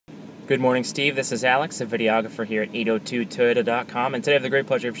Good morning, Steve. This is Alex, a videographer here at 802toyota.com, and today I have the great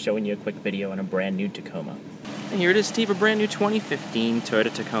pleasure of showing you a quick video on a brand new Tacoma. And here it is, Steve, a brand new 2015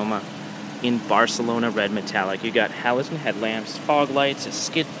 Toyota Tacoma in Barcelona Red Metallic. You got halogen headlamps, fog lights, a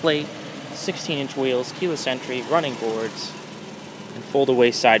skid plate, 16-inch wheels, keyless entry, running boards, and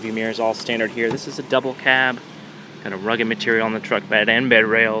fold-away side view mirrors, all standard here. This is a double cab, got a rugged material on the truck bed and bed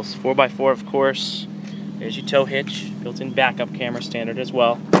rails, 4x4 of course. There's your tow hitch, built-in backup camera standard as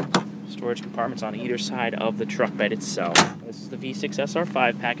well. Storage compartments on either side of the truck bed itself. This is the V6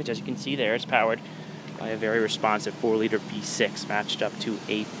 SR5 package. As you can see there, it's powered by a very responsive 4-liter V6 matched up to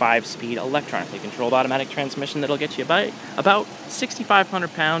a 5-speed electronically controlled automatic transmission that'll get you about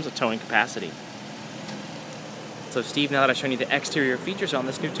 6,500 pounds of towing capacity. So Steve, now that I've shown you the exterior features on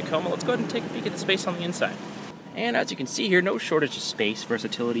this new Tacoma, let's go ahead and take a peek at the space on the inside. And as you can see here, no shortage of space,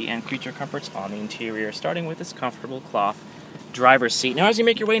 versatility, and creature comforts on the interior, starting with this comfortable cloth driver's seat. Now as you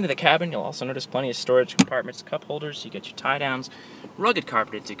make your way into the cabin, you'll also notice plenty of storage compartments, cup holders, you get your tie-downs, rugged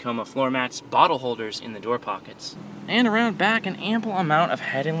carpeted Tacoma floor mats, bottle holders in the door pockets. And around back, an ample amount of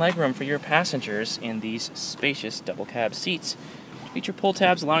head and leg room for your passengers in these spacious double cab seats. Feature pull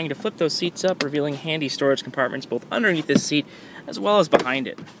tabs allowing you to flip those seats up, revealing handy storage compartments both underneath this seat as well as behind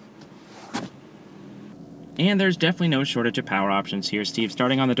it. And there's definitely no shortage of power options here, Steve.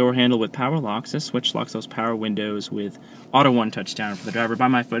 Starting on the door handle with power locks, this switch locks those power windows with auto one touchdown for the driver. By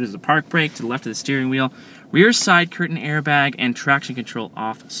my foot is the park brake, to the left of the steering wheel, rear side curtain airbag, and traction control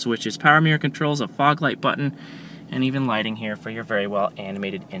off switches. Power mirror controls, a fog light button, and even lighting here for your very well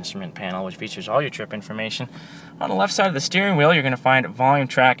animated instrument panel, which features all your trip information. On the left side of the steering wheel, you're going to find volume,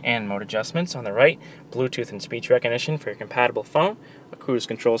 track, and mode adjustments. On the right, Bluetooth and speech recognition for your compatible phone, a cruise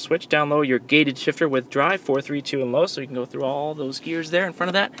control switch. Down low, your gated shifter with drive, 4, 3, 2, and low, so you can go through all those gears there. In front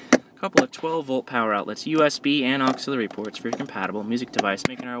of that, a couple of 12-volt power outlets, USB and auxiliary ports for your compatible music device.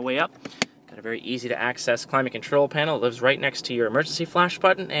 Making our way up, got a very easy-to-access climate control panel. It lives right next to your emergency flash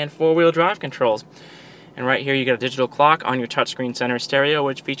button and 4-wheel drive controls. And right here you got a digital clock on your touchscreen center stereo,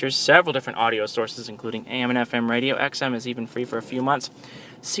 which features several different audio sources, including AM and FM radio. XM is even free for a few months.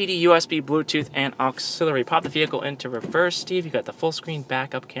 CD, USB, Bluetooth, and auxiliary. Pop the vehicle into reverse, Steve. You got the full screen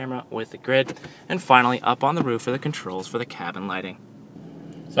backup camera with the grid. And finally, up on the roof are the controls for the cabin lighting.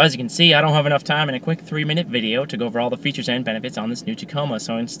 So as you can see, I don't have enough time in a quick 3-minute video to go over all the features and benefits on this new Tacoma.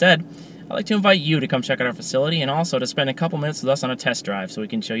 So instead, I'd like to invite you to come check out our facility and also to spend a couple minutes with us on a test drive so we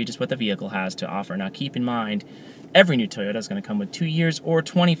can show you just what the vehicle has to offer. Now keep in mind, every new Toyota is going to come with 2 years or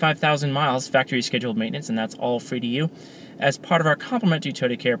 25,000 miles factory scheduled maintenance, and that's all free to you as part of our complimentary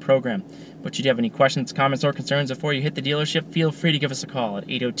Toyota Care program. But should you have any questions, comments, or concerns before you hit the dealership, feel free to give us a call at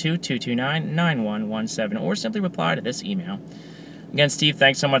 802-229-9117 or simply reply to this email. Again, Steve,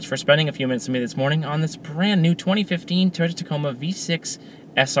 thanks so much for spending a few minutes with me this morning on this brand new 2015 Toyota Tacoma V6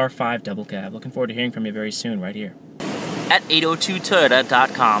 SR5 Double Cab. Looking forward to hearing from you very soon right here at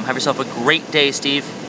 802toyota.com. Have yourself a great day, Steve.